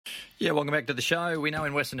Yeah, welcome back to the show. We know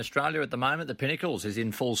in Western Australia at the moment the Pinnacles is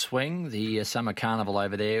in full swing. The summer carnival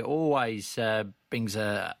over there always brings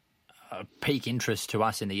a peak interest to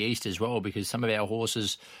us in the east as well, because some of our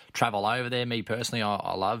horses travel over there. Me personally,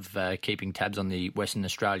 I love keeping tabs on the Western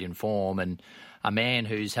Australian form, and a man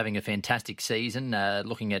who's having a fantastic season,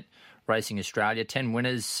 looking at Racing Australia, 10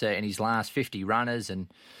 winners in his last 50 runners and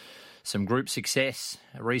some group success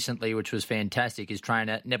recently, which was fantastic, is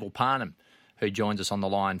trainer Neville Parnham, who joins us on the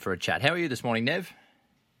line for a chat. How are you this morning, Nev?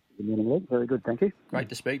 Good morning, Ed. Very good, thank you. Great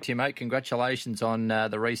to speak to you, mate. Congratulations on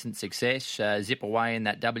the recent success. Zip away in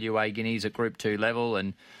that WA Guineas at Group 2 level,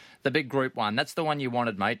 and the big Group 1. That's the one you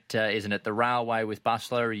wanted, mate, isn't it? The Railway with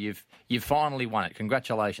Bustler. You've finally won it.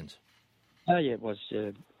 Congratulations. Yeah, it was.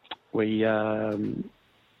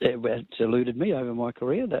 It's eluded me over my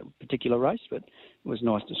career, that particular race, but it was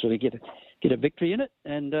nice to sort of get a victory in it.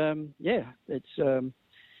 And it's.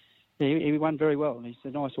 He won very well, and he's a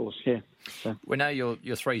nice horse, yeah. So. We know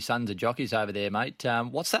your three sons are jockeys over there, mate.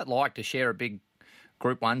 What's that like to share a big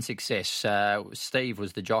Group 1 success? Steve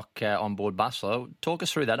was the jock on board Bustler. Talk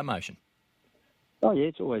us through that emotion. Oh, yeah,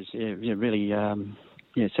 it's always really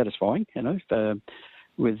satisfying, you know.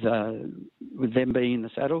 With them being in the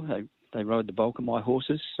saddle, they rode the bulk of my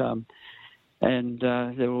horses, and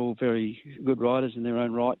they're all very good riders in their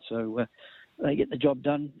own right, so... they get the job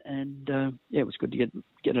done, and it was good to get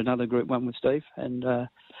another Group 1 with Steve, and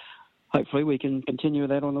hopefully we can continue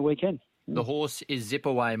that on the weekend. The horse is Zip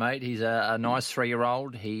Away, mate. He's a nice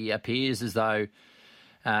 3-year-old. He appears as though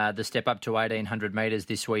the step up to 1,800 metres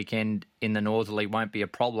this weekend in the Northerly won't be a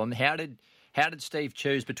problem. How did Steve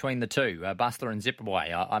choose between the two, Bustler and Zip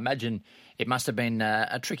Away? I imagine it must have been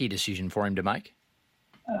a tricky decision for him to make.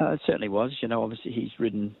 It certainly was. You know, obviously he's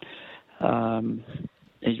ridden...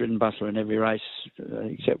 He's ridden Bustler in every race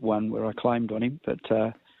except one where I claimed on him, but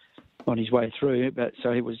on his way through. But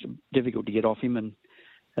so it was difficult to get off him. And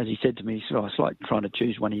as he said to me, he said, it's like trying to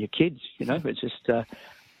choose one of your kids. You know, it's just, the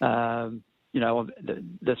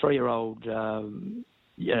 3-year-old,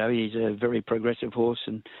 he's a very progressive horse,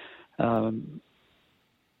 and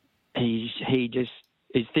his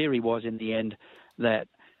theory was in the end that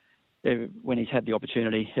when he's had the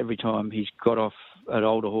opportunity, every time he's got off an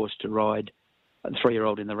older horse to ride a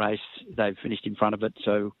 3-year-old in the race, they've finished in front of it.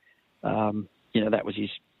 So, that was his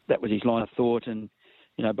line of thought. And,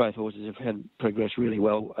 both horses have had progressed really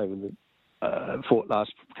well over the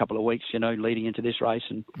last couple of weeks, leading into this race.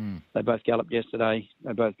 And they both galloped yesterday.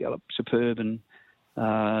 They both galloped superb. And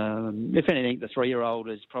if anything, the 3-year-old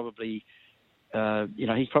is probably,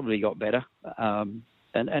 he's probably got better. And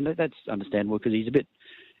that's understandable because he's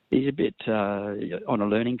a bit on a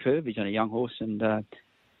learning curve. He's on a young horse, and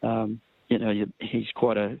he's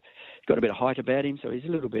got a bit of height about him, so he's a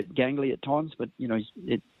little bit gangly at times. But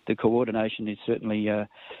the coordination is certainly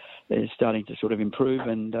is starting to sort of improve,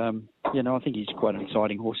 and I think he's quite an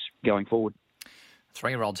exciting horse going forward.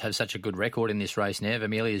 3-year-olds have such a good record in this race, Nev.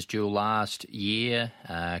 Amelia's Jewel last year,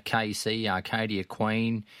 KC, Arcadia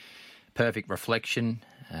Queen, Perfect Reflection.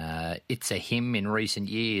 It's a him in recent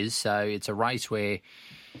years, so it's a race where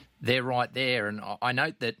they're right there. And I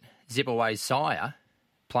note that Zip Away's sire,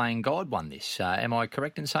 Playing God, won this. Am I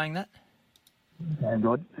correct in saying that? Playing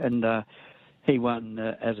God. And he won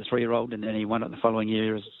as a 3-year-old, and then he won it the following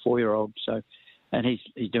year as a 4-year-old. So, and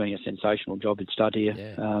he's doing a sensational job at stud here.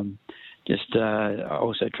 Yeah. I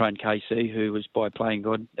also trained KC, who was by Playing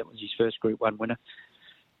God. That was his first Group 1 winner.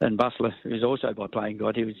 And Bustler, who was also by Playing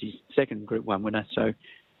God. He was his second Group 1 winner. So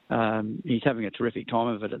he's having a terrific time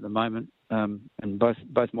of it at the moment. And both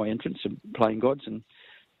my entrants are Playing Gods, and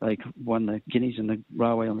they won the Guineas and the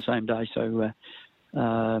Railway on the same day. So,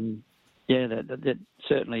 that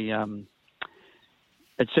certainly,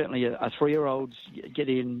 it's certainly a 3-year-olds get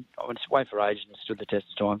in. It's way for age and stood the test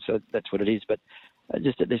of time. So that's what it is. But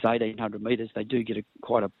just at this 1,800 metres, they do get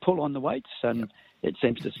quite a pull on the weights, and it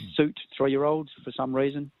seems to suit 3-year-olds for some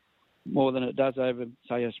reason more than it does over,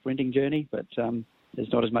 say, a sprinting journey. But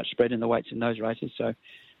there's not as much spread in the weights in those races. So,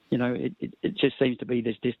 it just seems to be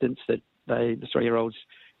this distance that the 3-year-olds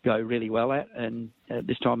go really well at, and at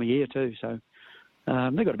this time of year too. So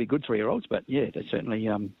they've got to be good 3-year-olds, but they certainly,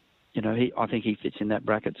 I think he fits in that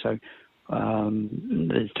bracket. So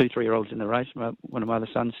there's 2 3-year-olds in the race. One of my other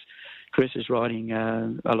sons, Chris, is riding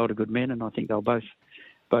a lot of good men, and I think they'll both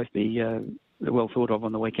be well thought of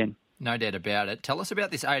on the weekend. No doubt about it. Tell us about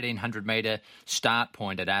this 1,800-metre start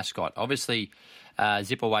point at Ascot. Obviously,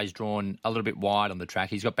 Zip Away's drawn a little bit wide on the track.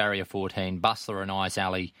 He's got barrier 14, Bustler and Ice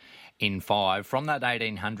Alley in 5. From that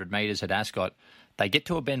 1,800 metres at Ascot, they get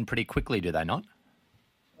to a bend pretty quickly, do they not?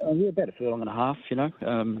 About a furlong and a half,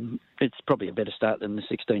 It's probably a better start than the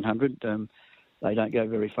 1,600. they don't go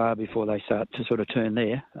very far before they start to sort of turn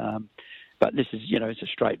there. But this is, it's a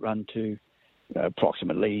straight run to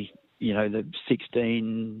approximately, the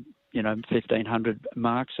 16, 1500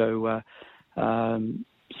 mark. So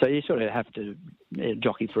you sort of have to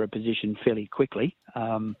jockey for a position fairly quickly.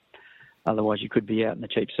 Otherwise, you could be out in the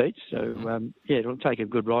cheap seats. So, it'll take a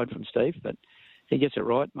good ride from Steve, but he gets it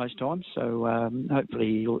right most times. So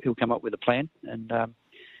hopefully he'll come up with a plan, and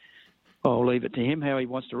I'll leave it to him how he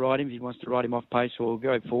wants to ride him. If he wants to ride him off pace or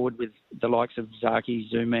go forward with the likes of Zaki,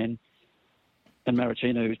 Zooman, and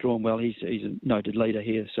Maricino, who's drawn well. He's a noted leader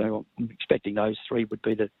here. So I'm expecting those three would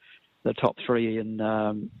be the top three in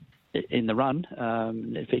the run.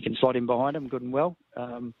 If he can slot him behind him, good and well.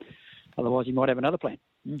 Otherwise, he might have another plan.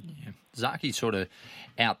 Yeah. Zaki's sort of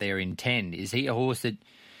out there in 10. Is he a horse that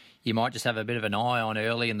you might just have a bit of an eye on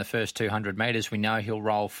early in the first 200 metres? We know he'll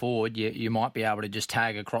roll forward. You might be able to just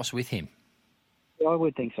tag across with him. Yeah, I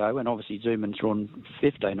would think so. And obviously, Zooman's drawn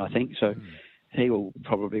 15, I think. So he will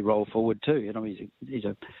probably roll forward too. He's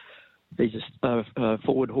a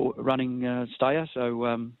forward running stayer. So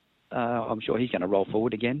I'm sure he's going to roll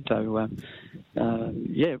forward again. So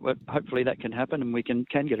hopefully that can happen, and we can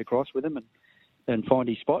get across with him and find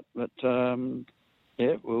his spot. But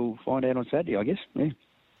we'll find out on Saturday, I guess. Yeah.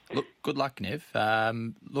 Look, good luck, Nev.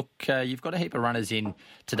 You've got a heap of runners in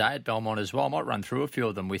today at Belmont as well. I might run through a few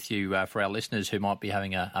of them with you for our listeners who might be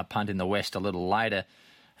having a punt in the West a little later.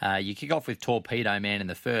 You kick off with Torpedo Man in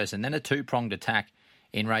the first, and then a two-pronged attack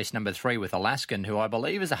in race number 3 with Alaskan, who I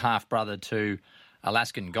believe is a half-brother to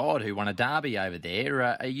Alaskan God, who won a derby over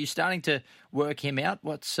there. Are you starting to work him out?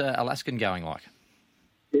 What's Alaskan going like?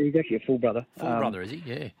 Yeah, he's actually a full brother. Full brother, is he?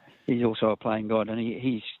 Yeah. He's also a playing god, and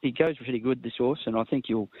he goes pretty good, this horse, and I think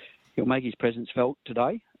he'll make his presence felt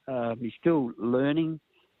today. He's still learning.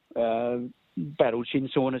 Battled shin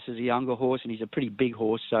soreness as a younger horse, and he's a pretty big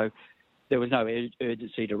horse, so there was no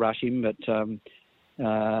urgency to rush him, but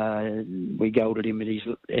we gelded him at his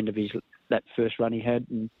end of that first run he had,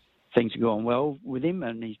 and things are going well with him,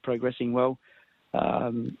 and he's progressing well.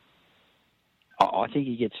 I think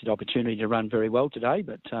he gets an opportunity to run very well today,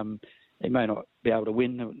 but he may not be able to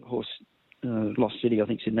win. The horse, Lost City, I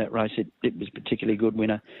think, is in that race. It was a particularly good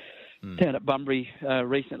winner down at Bunbury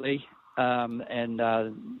recently, and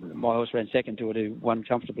my horse ran second to it, who won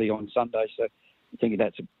comfortably on Sunday. So I think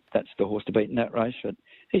that's the horse to beat in that race. But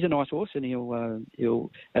he's a nice horse, and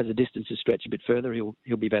he'll as the distances stretch a bit further,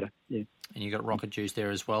 he'll be better. Yeah. And you got Rocket Juice there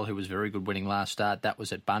as well, who was very good winning last start. That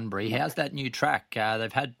was at Bunbury. How's that new track?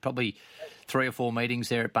 They've had probably 3 or 4 meetings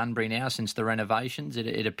there at Bunbury now since the renovations.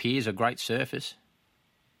 It appears a great surface.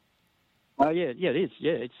 Oh yeah, it is.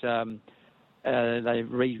 Yeah, it's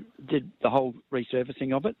they did the whole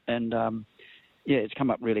resurfacing of it, and it's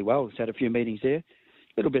come up really well. It's had a few meetings there. A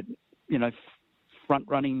little bit, front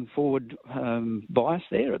running forward bias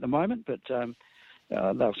there at the moment, but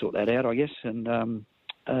they'll sort that out, I guess. And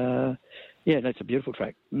that's a beautiful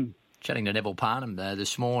track. Chatting to Neville Parnham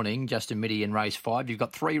this morning, Justin Mitty in race 5. You've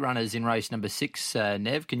got 3 runners in race number 6,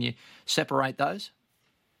 Nev. Can you separate those?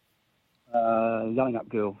 Yelling Up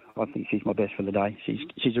Girl, I think she's my best for the day.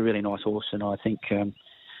 She's a really nice horse, and I think she's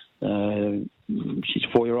a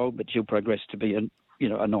 4-year-old, but she'll progress to be a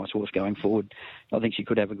nice horse going forward. I think she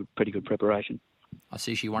could have a pretty good preparation. I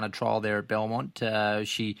see she won a trial there at Belmont.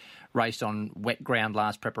 She raced on wet ground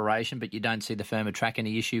last preparation, but you don't see the firmer track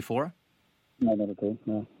any issue for her? No, not at all.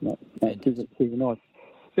 No. She's a nice,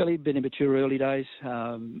 fairly been immature early days,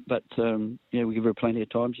 but we give her plenty of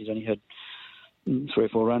time. She's only had 3 or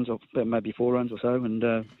 4 runs, or maybe 4 runs or so, and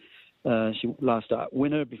she last start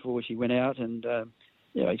winner before she went out, and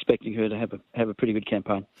expecting her to have a pretty good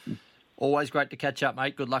campaign. Always great to catch up,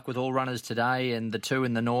 mate. Good luck with all runners today, and the 2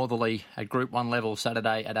 in the Northerly at Group 1 level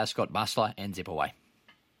Saturday at Ascot, Bustler and Zipaway.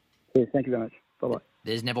 Yeah, thank you very much. Bye-bye.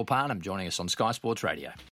 There's Neville Parnham joining us on Sky Sports Radio.